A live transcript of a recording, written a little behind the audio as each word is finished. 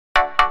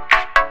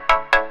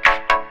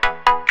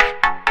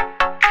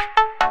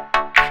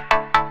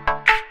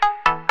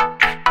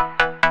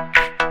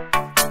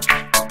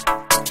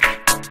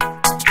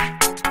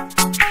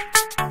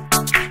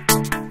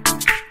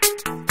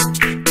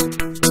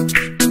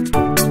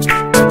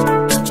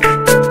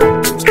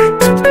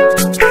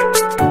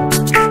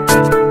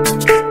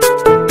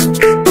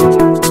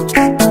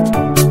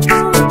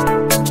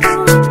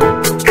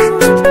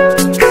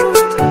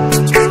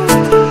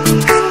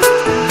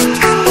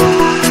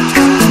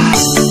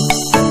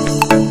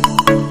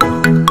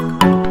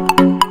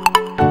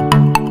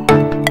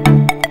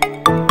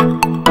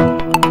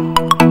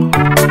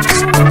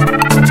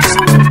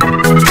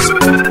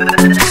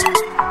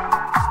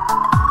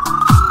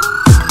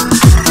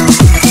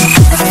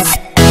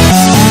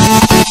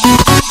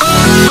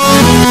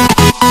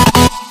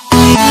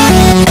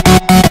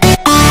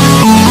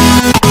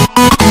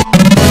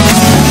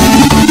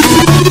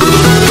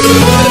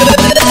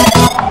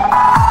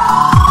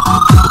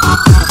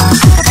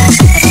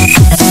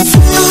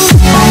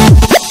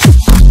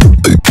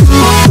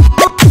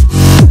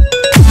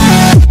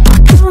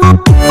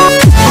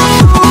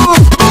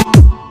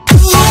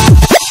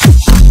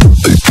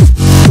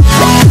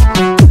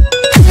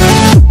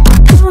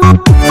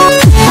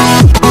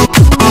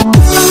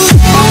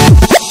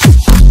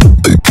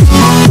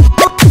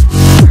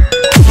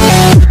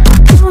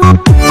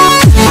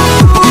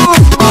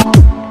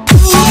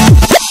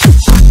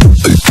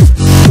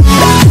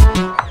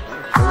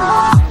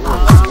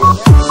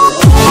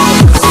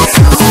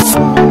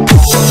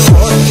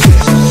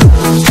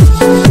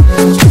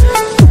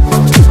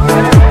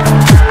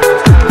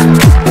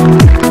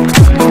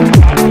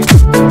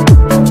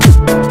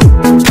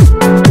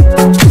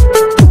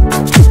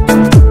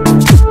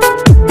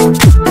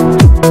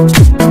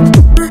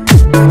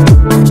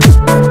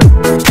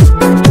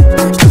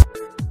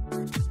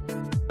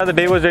the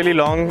day was really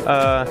long,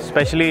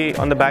 especially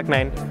on the back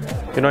nine.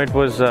 You know, it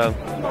was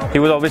he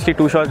was obviously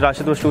 2 shots.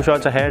 Rashid was 2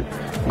 shots ahead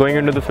going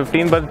into the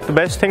 15. But the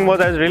best thing was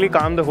I was really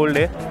calm the whole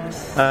day.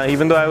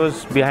 Even though I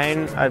was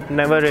behind, I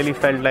never really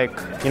felt like,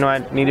 you know, I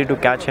needed to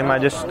catch him. I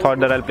just thought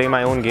that I'll play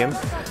my own game,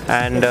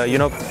 and you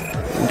know,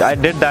 I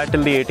did that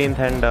till the 18th,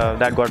 and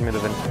that got me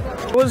the win.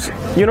 It was,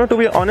 you know, to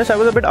be honest, I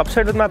was a bit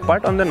upset with my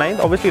putt on the 9th.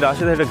 Obviously,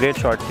 Rashid hit a great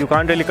shot. You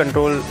can't really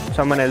control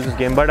someone else's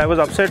game, but I was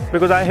upset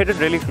because I hit it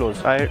really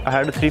close. I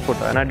had a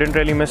 3-footer, and I didn't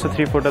really miss a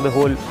 3-footer the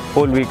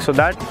whole week. So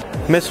that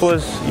miss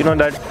was, you know,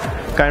 that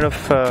kind of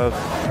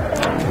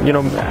you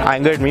know,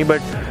 angered me.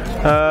 But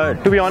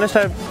to be honest,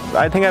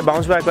 I think I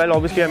bounced back well.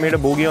 Obviously, I made a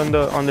bogey on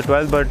the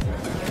 12th, but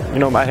you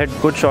know, I had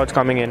good shots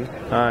coming in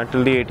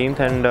till the 18th,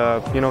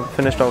 and you know,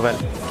 finished off well.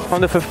 On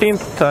the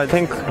 15th, I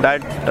think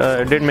that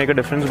did make a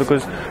difference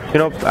because, you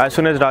know, as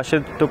soon as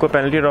Rashid took a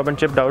penalty drop and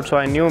chipped out, so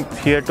I knew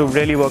he had to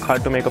really work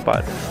hard to make a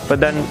par. But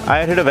then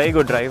I hit a very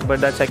good drive, but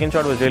that second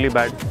shot was really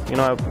bad. You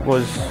know, I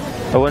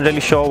wasn't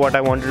really sure what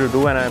I wanted to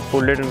do, and I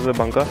pulled it into the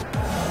bunker.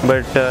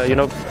 But you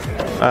know,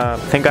 I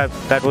think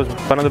that was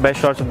one of the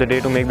best shots of the day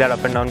to make that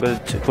up and down,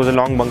 because it was a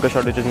long bunker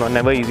shot, which is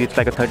never easy. It's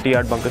like a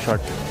 30-yard bunker shot.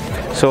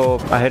 So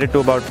I hit it to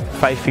about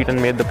 5 feet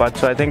and made the putt.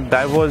 So I think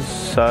that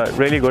was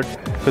really good,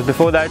 because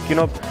before that, you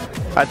know,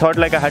 I thought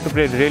like I had to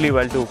play really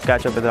well to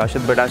catch up with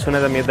Rashid, but as soon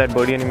as I made that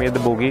birdie and he made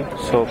the bogey,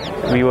 so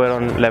we were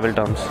on level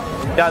terms.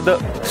 Yeah,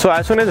 so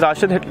as soon as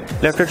Rashid hit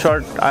left it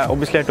short, I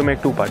obviously had to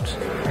make 2 putts.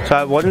 So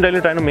I wasn't really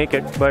trying to make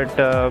it, but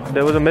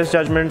there was a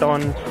misjudgment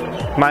on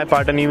my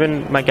part and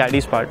even my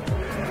caddy's part.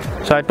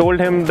 So I told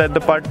him that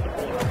the putt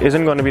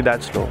isn't going to be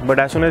that slow. But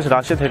as soon as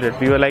Rashid hit it,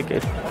 we were like,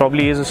 it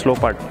probably is a slow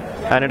putt.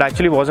 And it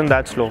actually wasn't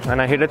that slow.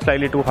 And I hit it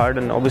slightly too hard,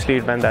 and obviously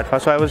it went that far.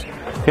 So I was,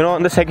 you know,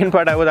 on the second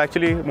putt, I was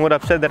actually more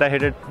upset that I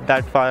hit it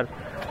that far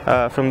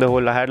from the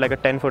hole. I had like a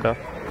 10-footer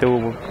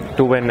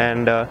to win.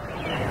 And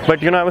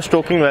but, you know, I was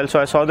stroking well, so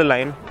I saw the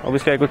line.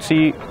 Obviously, I could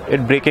see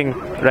it breaking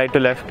right to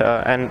left.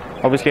 And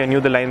obviously, I knew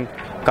the line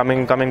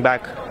coming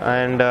back,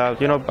 and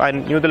you know, I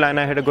knew the line.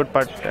 I hit a good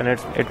putt, and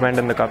it went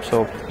in the cup.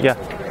 So yeah,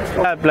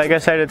 like I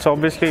said, it's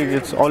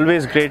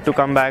always great to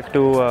come back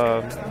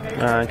to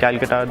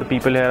Calcutta. The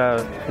people here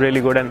are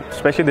really good, and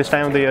especially this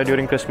time of the year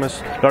during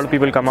Christmas, a lot of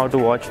people come out to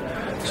watch.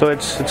 So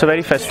it's a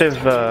very festive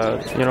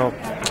you know,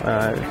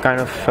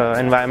 kind of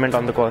environment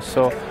on the course.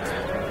 So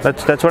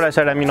that's what I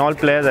said. I mean, all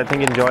players, I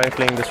think, enjoy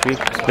playing this week.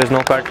 There's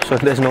no cut, so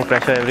there's no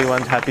pressure.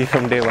 Everyone's happy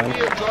from day one.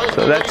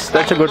 So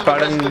that's a good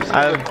part. And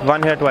I've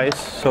won here twice,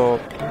 so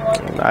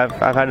I've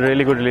had a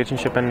really good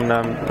relationship, and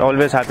I'm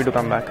always happy to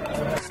come back.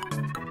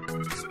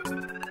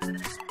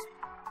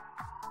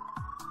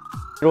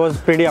 It was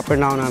pretty up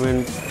and down. I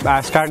mean,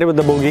 I started with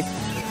the bogey,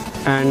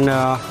 and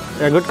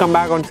a good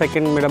comeback on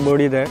second, made a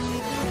birdie there.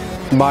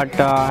 But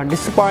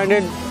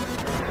disappointed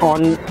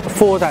on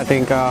fourth, I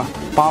think.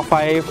 Par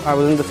 5, I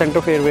was in the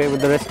center fairway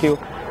with the rescue,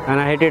 and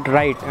I hit it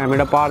right. I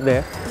made a par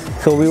there.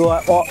 So we were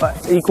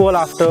equal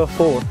after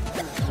 4,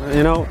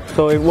 you know.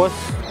 So it was,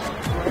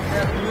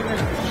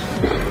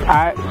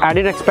 I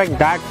didn't expect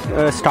that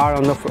start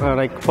on the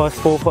like first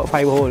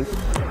 4-5 holes,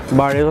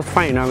 but it was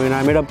fine. I mean,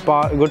 I made a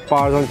good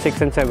pars on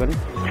 6 and 7,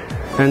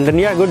 and then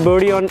yeah, good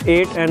birdie on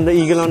 8 and the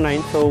eagle on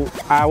 9. So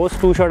I was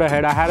 2 shots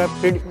ahead. I had a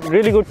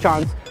really good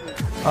chance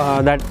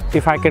that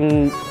if I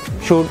can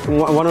shoot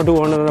 1 or 2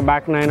 on the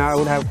back 9, I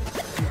would have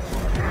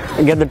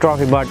get the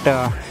trophy, but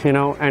you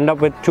know, end up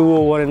with 2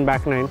 over in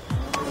back 9.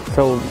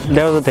 So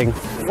that was the thing.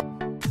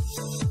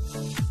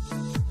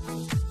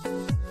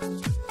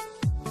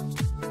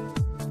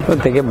 तो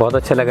देखिए, बहुत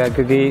अच्छा लगा,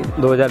 क्योंकि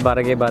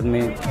 2012 के बाद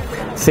में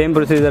same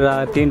procedure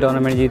रहा, 3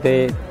 टूर्नामेंट जीते,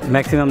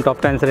 मैक्सिमम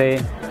टॉप 10 रहे,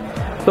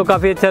 तो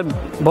काफ़ी अच्छा,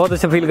 बहुत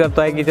अच्छा फील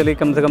करता है कि चलिए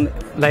कम से कम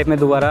लाइफ में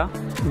दोबारा,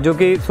 जो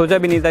कि सोचा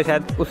भी नहीं था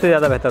शायद, उससे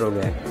ज़्यादा बेहतर हो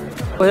गया है।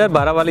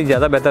 2012 वाली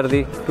ज़्यादा बेहतर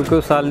थी, क्योंकि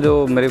उस साल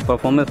जो मेरी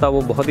परफॉर्मेंस था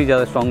वो बहुत ही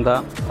ज़्यादा स्ट्रॉन्ग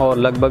था, और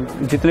लगभग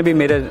जितने भी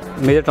मेरे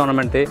मेजर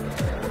टूर्नामेंट थे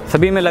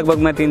सभी में लगभग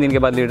मैं 3 दिन के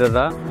बाद लीडर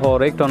रहा,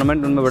 और एक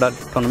टूर्नामेंट उनमें बड़ा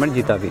टूर्नामेंट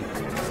जीता भी।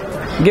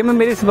 गेम में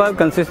मेरी इस बार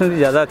कंसिस्टेंसी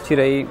ज़्यादा अच्छी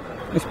रही,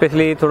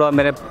 स्पेशली थोड़ा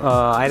मेरे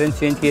आयरन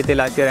चेंज किए थे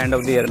last year end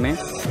of the year में,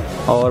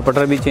 और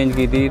पटर भी चेंज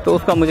की थी, तो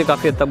उसका मुझे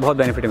काफ़ी हद तक बहुत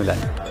बेनिफिट मिला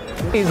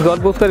है। इस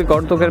गोल्फ कोर्स का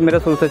रिकॉर्ड तो फिर मेरा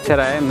शुरू से अच्छा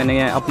रहा है।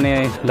 मैंने अपने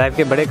लाइफ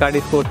के बड़े कार्ड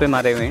इस कोर्स पे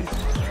मारे हुए हैं,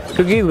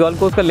 क्योंकि इस गोल्फ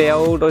कोर्स का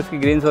लेआउट और इसकी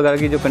ग्रीन्स वगैरह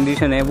की जो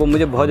कंडीशन है वो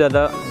मुझे बहुत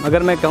ज़्यादा,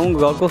 अगर मैं कहूँ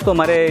गोल्फ कोर्स तो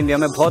हमारे इंडिया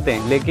में बहुत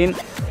हैं, लेकिन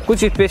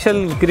कुछ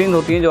स्पेशल ग्रीन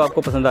होती हैं जो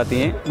आपको पसंद आती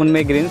हैं,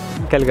 उनमें ग्रीन्स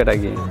कैलकाटा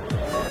की हैं।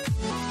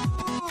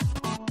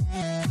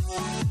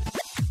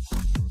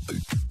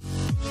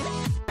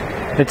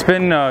 It's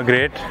been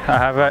great.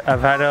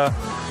 I've had a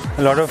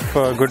lot of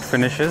good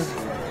finishes.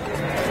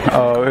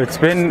 It's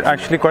been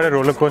actually quite a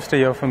roller coaster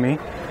year for me.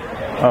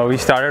 We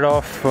started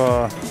off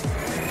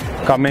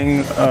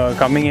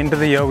coming into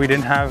the year, we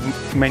didn't have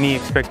many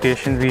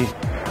expectations. We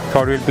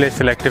thought we'd play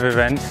selective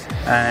events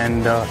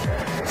and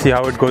see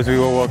how it goes. We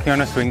were working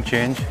on a swing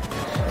change,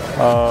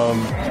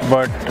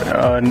 but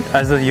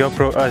as the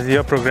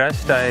year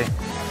progressed, I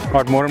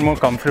got more and more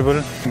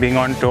comfortable being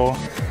on tour,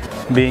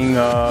 being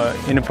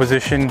in a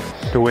position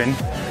to win.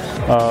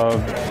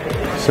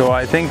 So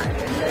I think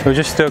it was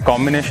just a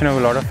combination of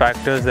a lot of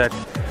factors that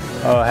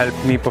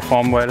helped me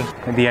perform well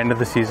at the end of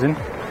the season,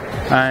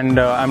 and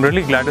I'm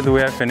really glad with the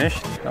way I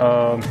finished.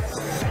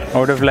 I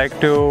would have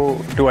liked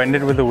to end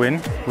it with a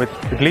win, with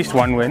at least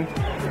one win,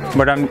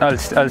 but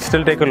I'll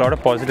still take a lot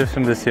of positives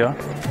from this year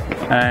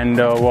and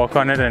work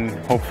on it and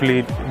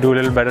hopefully do a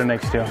little better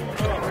next year.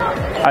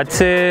 I'd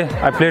say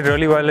I played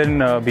really well in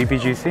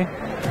BPGC.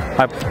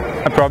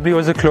 I probably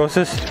was the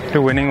closest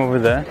to winning over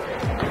there.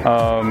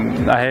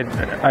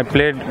 I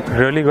played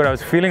really good. I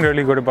was feeling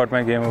really good about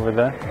my game over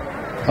there,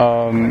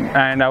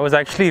 and I was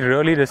actually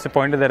really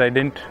disappointed that I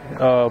didn't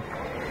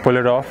pull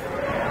it off.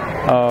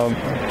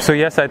 So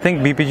yes, I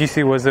think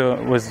BPGC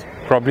was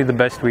probably the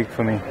best week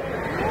for me.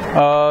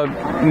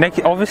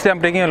 Obviously,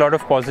 I'm taking a lot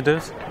of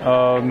positives.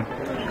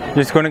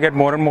 Just going to get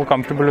more and more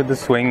comfortable with the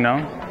swing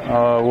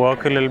now.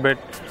 Work a little bit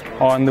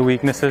on the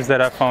weaknesses that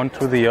I found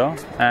through the year,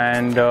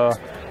 and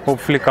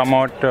hopefully come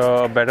out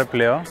a better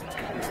player,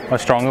 a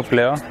stronger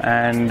player,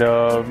 and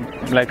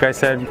like I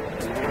said,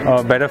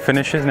 better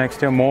finishes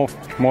next year, more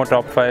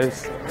top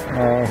fives.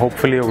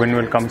 Hopefully a win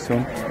will come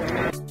soon.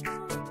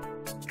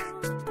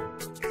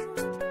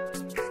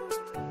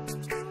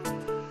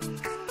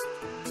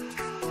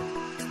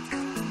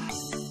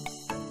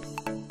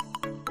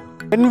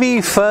 When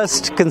we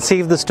first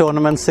conceived this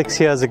tournament 6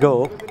 years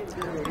ago,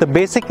 the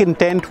basic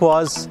intent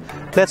was,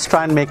 let's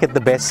try and make it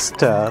the best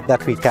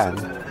that we can.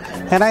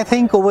 And I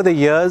think over the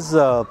years,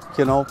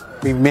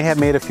 we may have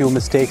made a few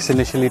mistakes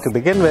initially to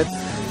begin with,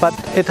 but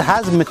it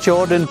has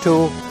matured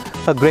into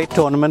a great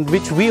tournament,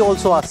 which we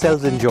also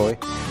ourselves enjoy.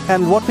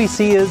 And what we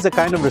see is the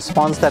kind of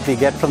response that we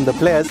get from the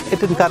players.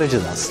 It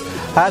encourages us.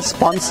 As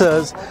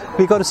sponsors,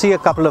 we got to see a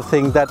couple of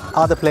things. That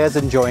are the players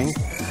enjoying?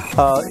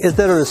 Is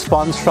there a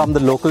response from the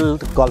local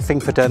golfing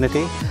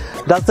fraternity?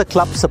 Does the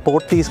club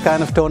support these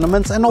kind of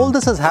tournaments? And all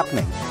this is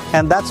happening,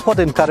 and that's what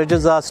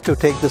encourages us to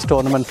take this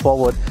tournament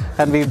forward,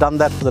 and we've done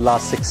that for the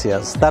last 6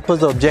 years. That was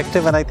the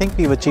objective, and I think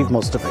we've achieved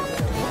most of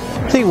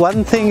it. See,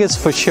 one thing is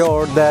for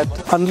sure, that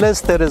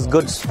unless there is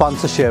good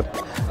sponsorship,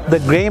 the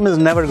game is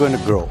never going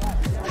to grow.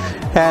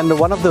 And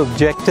one of the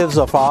objectives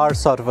of our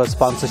sort of a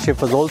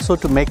sponsorship was also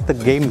to make the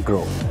game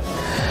grow.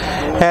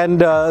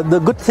 And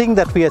the good thing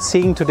that we are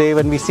seeing today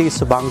when we see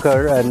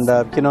Subankar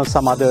and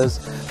some others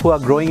who are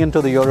growing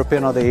into the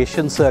European or the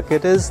Asian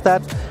circuit is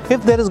that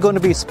if there is going to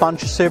be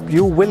sponsorship,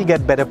 you will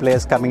get better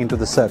players coming into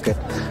the circuit.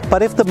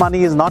 But if the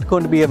money is not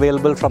going to be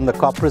available from the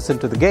corporates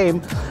into the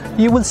game,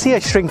 you will see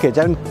a shrinkage.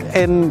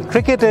 And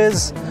cricket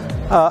is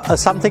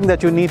something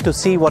that you need to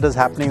see what is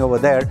happening over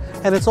there,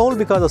 and it's all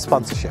because of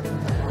sponsorship.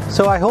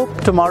 So I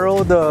hope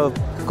tomorrow the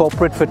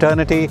corporate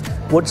fraternity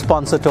would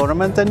sponsor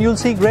tournaments, and you'll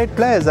see great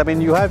players. I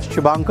mean, you have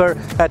Subankar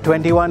at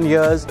 21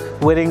 years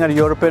winning a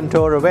European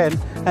Tour event,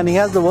 and he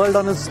has the world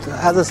on as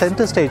a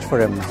center stage for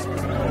him.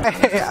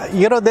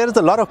 There is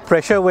a lot of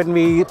pressure when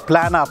we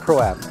plan our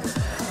pro-am.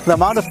 The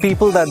amount of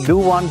people that do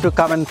want to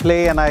come and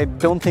play, and I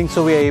don't think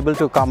so we are able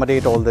to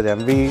accommodate all of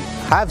them. We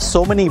have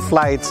so many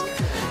flights,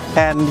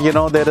 and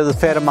there is a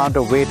fair amount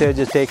of weightage.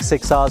 It takes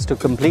 6 hours to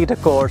complete a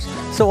course.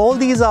 So all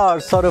these are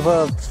sort of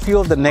a few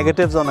of the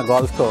negatives on a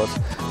golf course.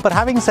 But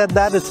having said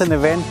that, it's an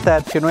event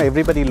that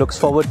everybody looks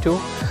forward to.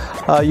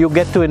 You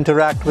get to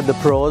interact with the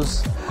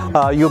pros.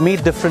 You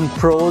meet different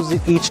pros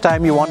each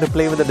time you want to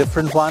play with a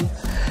different one.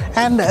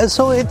 And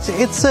so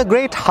it's a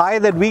great high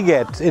that we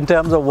get in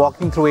terms of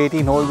walking through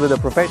 18 holes with a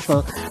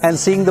professional and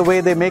seeing the way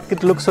they make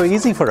it look so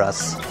easy for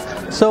us.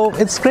 So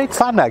it's great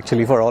fun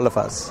actually for all of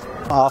us.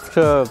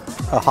 After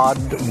a hard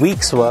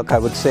week's work, I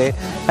would say,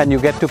 and you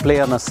get to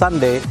play on a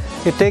Sunday,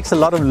 it takes a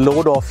lot of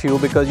load off you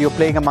because you're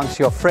playing amongst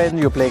your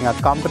friends, you're playing a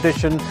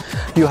competition,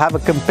 you have a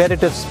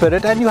competitive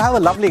spirit, and you have a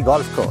lovely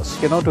golf course.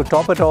 To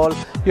top it all,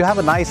 you have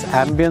a nice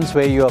ambience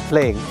where you are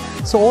playing.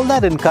 So all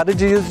that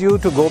encourages you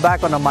to go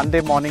back on a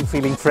Monday morning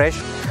feeling fresh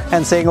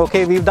and saying,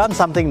 okay, we've done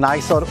something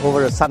nice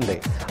over a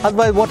Sunday.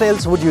 Otherwise, what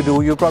else would you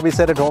do? You probably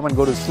sit at home and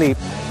go to sleep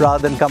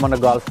rather than come on a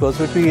golf course,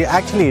 which we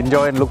actually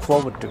enjoy and look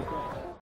forward to.